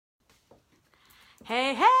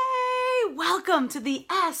Hey, hey! Welcome to the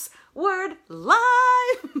S Word Live!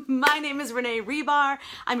 My name is Renee Rebar.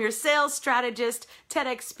 I'm your sales strategist,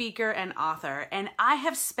 TEDx speaker, and author. And I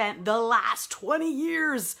have spent the last 20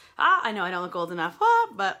 years, I know I don't look old enough,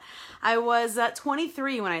 but I was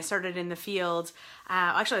 23 when I started in the field.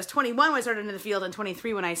 Actually, I was 21 when I started in the field and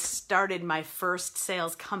 23 when I started my first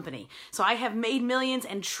sales company. So I have made millions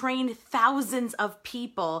and trained thousands of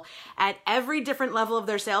people at every different level of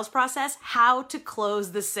their sales process how to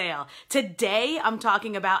close the sale. Today, I'm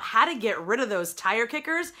talking about how to get rid of those tire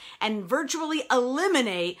kickers and virtually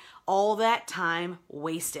eliminate all that time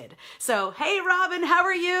wasted. So, hey Robin, how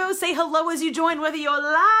are you? Say hello as you join, whether you're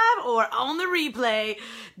live or on the replay.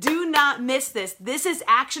 Do not miss this. This is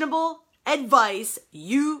actionable advice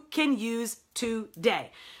you can use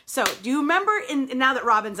today. So, do you remember, now that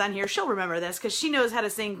Robin's on here, she'll remember this because she knows how to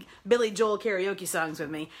sing Billy Joel karaoke songs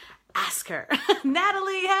with me. Ask her.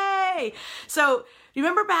 Natalie, hey! So, you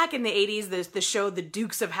remember back in the 80s, the show The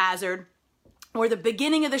Dukes of Hazzard? Or the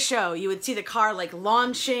beginning of the show, you would see the car like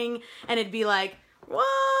launching and it'd be like, what?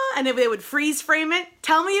 And then they would freeze frame it.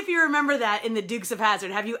 Tell me if you remember that in the Dukes of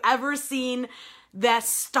Hazzard. Have you ever seen the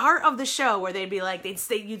start of the show where they'd be like,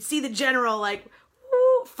 you'd see the general like,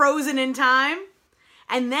 woo, frozen in time.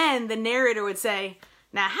 And then the narrator would say,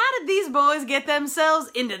 now how did these boys get themselves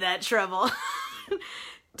into that trouble?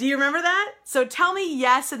 Do you remember that? So tell me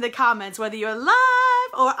yes in the comments, whether you're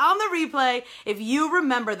live or on the replay, if you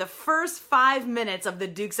remember the first 5 minutes of the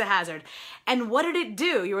Dukes of Hazzard. And what did it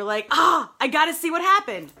do? You were like, I gotta see what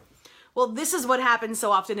happened. Well, this is what happens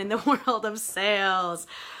so often in the world of sales.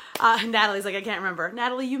 Natalie's like, I can't remember.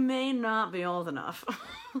 Natalie, you may not be old enough.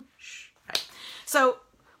 Shh. Okay. So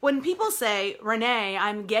when people say, Renee,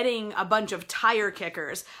 I'm getting a bunch of tire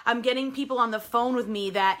kickers, I'm getting people on the phone with me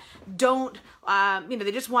that don't,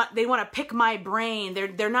 they want to pick my brain.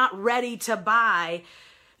 They're not ready to buy.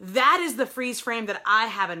 That is the freeze frame that I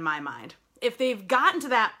have in my mind. If they've gotten to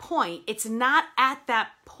that point, it's not at that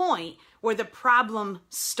point where the problem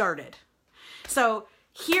started. So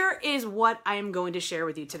here is what I am going to share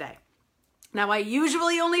with you today. Now, I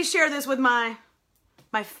usually only share this with my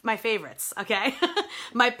favorites, okay?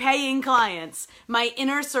 My paying clients, my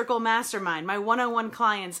inner circle mastermind, my one-on-one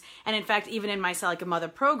clients, and in fact, even in my Sell Like a Mother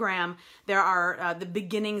program, there are the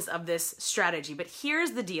beginnings of this strategy. But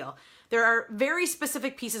here's the deal. There are very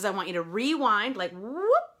specific pieces I want you to rewind, like whoop,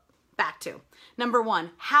 back to. Number one,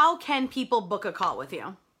 how can people book a call with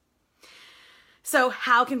you? So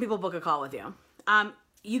how can people book a call with you?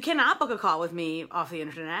 You cannot book a call with me off the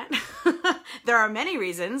internet. There are many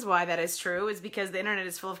reasons why that is true. It's because the internet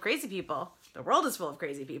is full of crazy people. The world is full of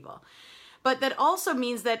crazy people. But that also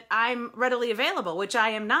means that I'm readily available, which I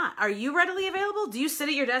am not. Are you readily available? Do you sit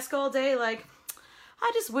at your desk all day like,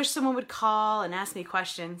 I just wish someone would call and ask me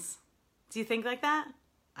questions? Do you think like that?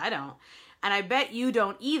 I don't. And I bet you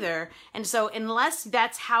don't either. And so unless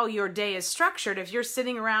that's how your day is structured, if you're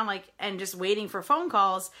sitting around like and just waiting for phone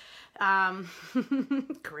calls,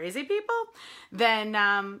 crazy people, then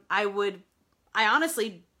I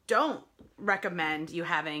honestly don't recommend you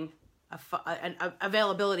having an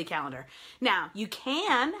availability calendar. Now, you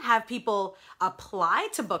can have people apply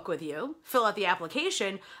to book with you, fill out the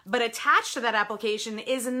application, but attached to that application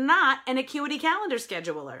is not an Acuity calendar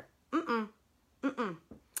scheduler.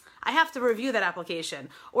 I have to review that application,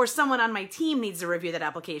 or someone on my team needs to review that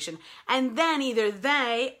application, and then either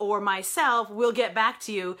they or myself will get back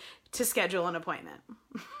to you to schedule an appointment.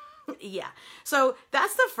 Yeah. So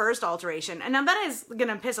that's the first alteration. And now that is going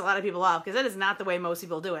to piss a lot of people off because that is not the way most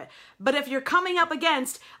people do it. But if you're coming up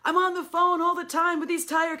against, I'm on the phone all the time with these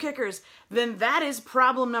tire kickers, then that is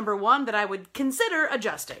problem number one that I would consider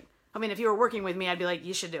adjusting. I mean, if you were working with me, I'd be like,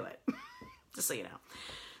 you should do it. Just so you know.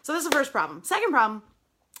 So that's the first problem. Second problem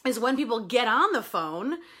is when people get on the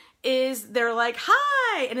phone is they're like,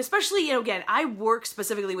 hi. And especially, again, I work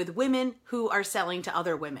specifically with women who are selling to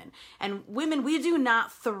other women. And women, we do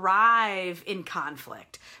not thrive in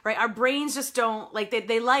conflict, right? Our brains just don't, like,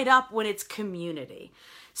 they light up when it's community.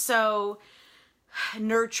 So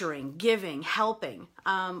nurturing, giving, helping.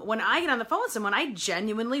 When I get on the phone with someone, I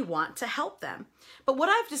genuinely want to help them. But what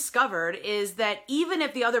I've discovered is that even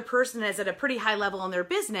if the other person is at a pretty high level in their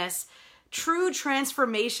business, true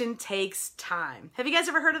transformation takes time. Have you guys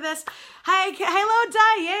ever heard of this? Hi, hello,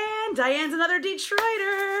 Diane. Diane's another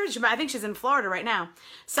Detroiter. I think she's in Florida right now.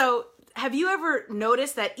 So have you ever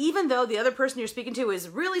noticed that even though the other person you're speaking to is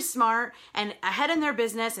really smart and ahead in their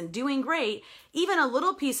business and doing great, even a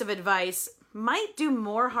little piece of advice might do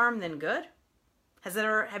more harm than good?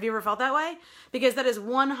 Have you ever felt that way? Because that is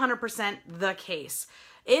 100% the case.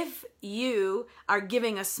 if you are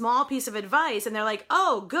giving a small piece of advice and they're like,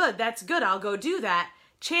 oh, good, that's good, I'll go do that,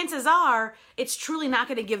 chances are it's truly not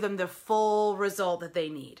going to give them the full result that they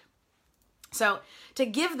need. So to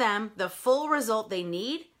give them the full result they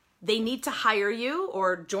need to hire you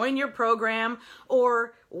or join your program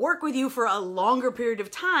or work with you for a longer period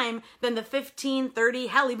of time than the 15, 30,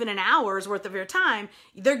 hell, even an hour's worth of your time.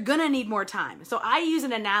 They're gonna need more time. So I use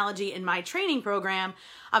an analogy in my training program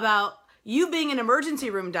about you being an emergency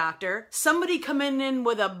room doctor, somebody coming in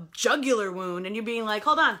with a jugular wound and you being like,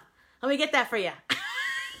 hold on, let me get that for you.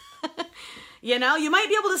 You know, you might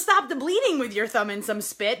be able to stop the bleeding with your thumb in some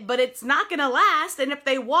spit, but it's not going to last. And if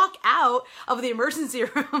they walk out of the emergency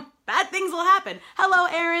room, bad things will happen. Hello,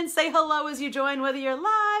 Aaron. Say hello as you join, whether you're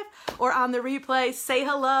live or on the replay. Say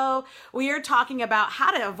hello. We are talking about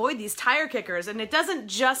how to avoid these tire kickers. And it doesn't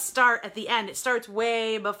just start at the end. It starts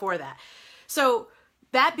way before that. So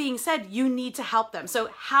that being said, you need to help them.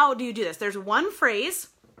 So how do you do this? There's one phrase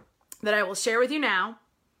that I will share with you now,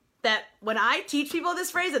 that when I teach people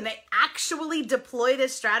this phrase and they actually deploy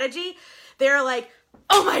this strategy, they're like,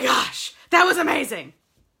 oh my gosh, that was amazing.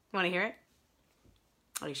 Want to hear it?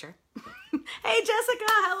 Are you sure? Hey, Jessica,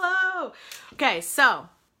 hello. Okay, so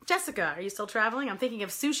Jessica, are you still traveling? I'm thinking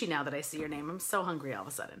of sushi now that I see your name. I'm so hungry all of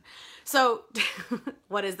a sudden. So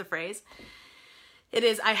what is the phrase? It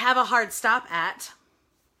is, I have a hard stop at...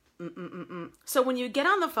 So when you get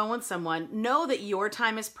on the phone with someone, know that your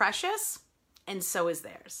time is precious and so is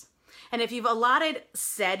theirs. And if you've allotted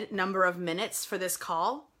said number of minutes for this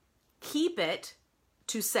call, keep it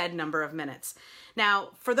to said number of minutes. Now,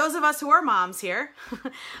 for those of us who are moms here,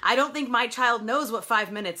 I don't think my child knows what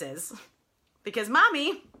 5 minutes is, because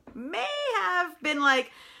mommy may have been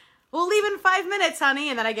like, we'll leave in 5 minutes, honey.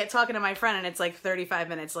 And then I get talking to my friend and it's like 35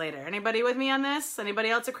 minutes later. Anybody with me on this? Anybody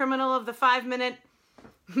else a criminal of the 5 minute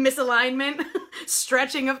misalignment,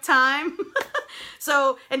 stretching of time?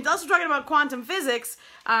 So, and also talking about quantum physics,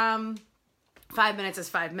 5 minutes is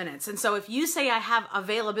 5 minutes. And so if you say I have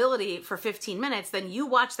availability for 15 minutes, then you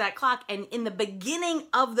watch that clock and in the beginning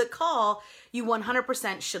of the call, you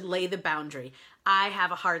 100% should lay the boundary. I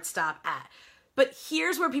have a hard stop at. But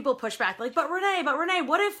here's where people push back, like, but Renee,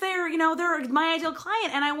 what if they're, they're my ideal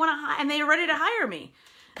client and and they're ready to hire me?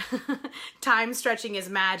 Time stretching is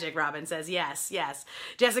magic, Robin says. Yes.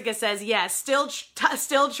 Jessica says yes.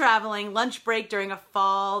 Still traveling. Lunch break during a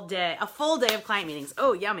full day of client meetings.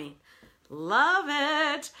 Oh, yummy. Love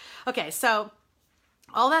it. Okay, so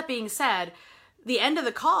all that being said, the end of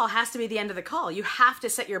the call has to be the end of the call. You have to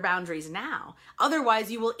set your boundaries now.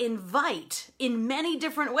 Otherwise, you will invite, in many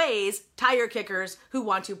different ways, tire kickers who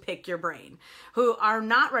want to pick your brain, who are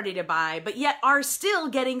not ready to buy, but yet are still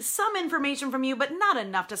getting some information from you, but not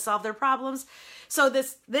enough to solve their problems. So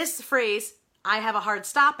this phrase, I have a hard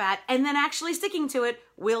stop at, and then actually sticking to it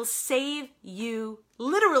will save you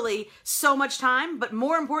literally so much time, but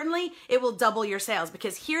more importantly, it will double your sales,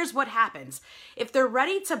 because here's what happens. If they're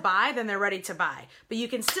ready to buy, then they're ready to buy, but you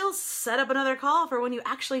can still set up another call for when you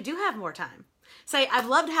actually do have more time. Say, I've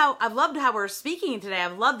loved how we're speaking today.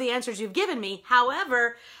 I've loved the answers you've given me.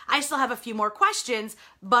 However, I still have a few more questions,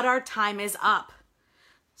 but our time is up.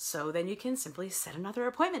 So then you can simply set another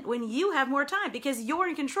appointment when you have more time, because you're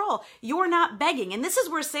in control. You're not begging. And this is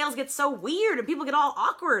where sales get so weird and people get all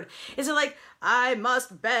awkward. Is it like, I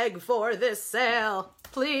must beg for this sale.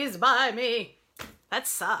 Please buy me. That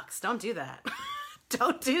sucks. Don't do that.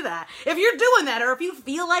 Don't do that. If you're doing that, or if you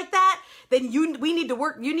feel like that, then we need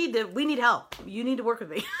help. You need to work with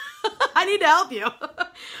me. I need to help you.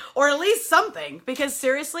 Or at least something, because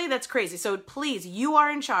seriously, that's crazy. So please, you are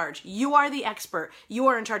in charge. You are the expert. You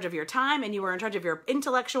are in charge of your time and you are in charge of your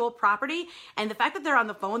intellectual property. And the fact that they're on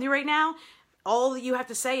the phone with you right now, all that you have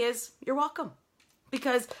to say is, you're welcome.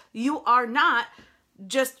 Because you are not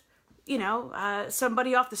just,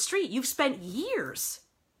 somebody off the street. You've spent years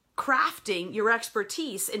crafting your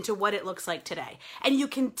expertise into what it looks like today. And you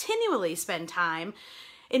continually spend time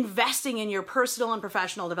investing in your personal and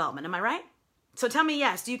professional development. Am I right? So tell me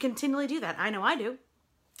yes. Do you continually do that? I know I do.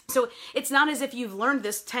 So it's not as if you've learned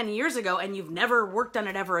this 10 years ago and you've never worked on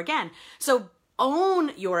it ever again. So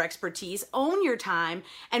own your expertise, own your time,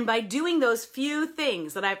 and by doing those few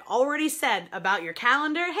things that I've already said about your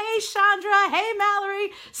calendar, hey Chandra, hey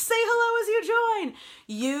Mallory, say hello as you join,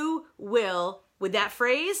 you will, with that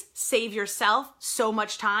phrase, save yourself so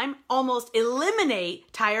much time, almost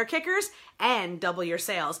eliminate tire kickers, and double your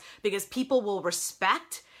sales, because people will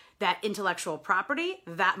respect that intellectual property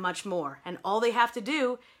that much more. And all they have to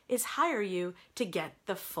do is hire you to get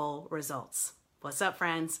the full results. What's up,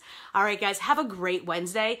 friends? All right, guys, have a great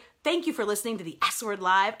Wednesday. Thank you for listening to the S Word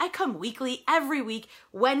Live. I come weekly, every week,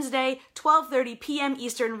 Wednesday, 12:30 p.m.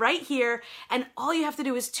 Eastern, right here. And all you have to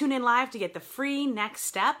do is tune in live to get the free next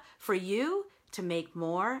step for you to make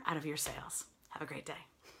more out of your sales. Have a great day.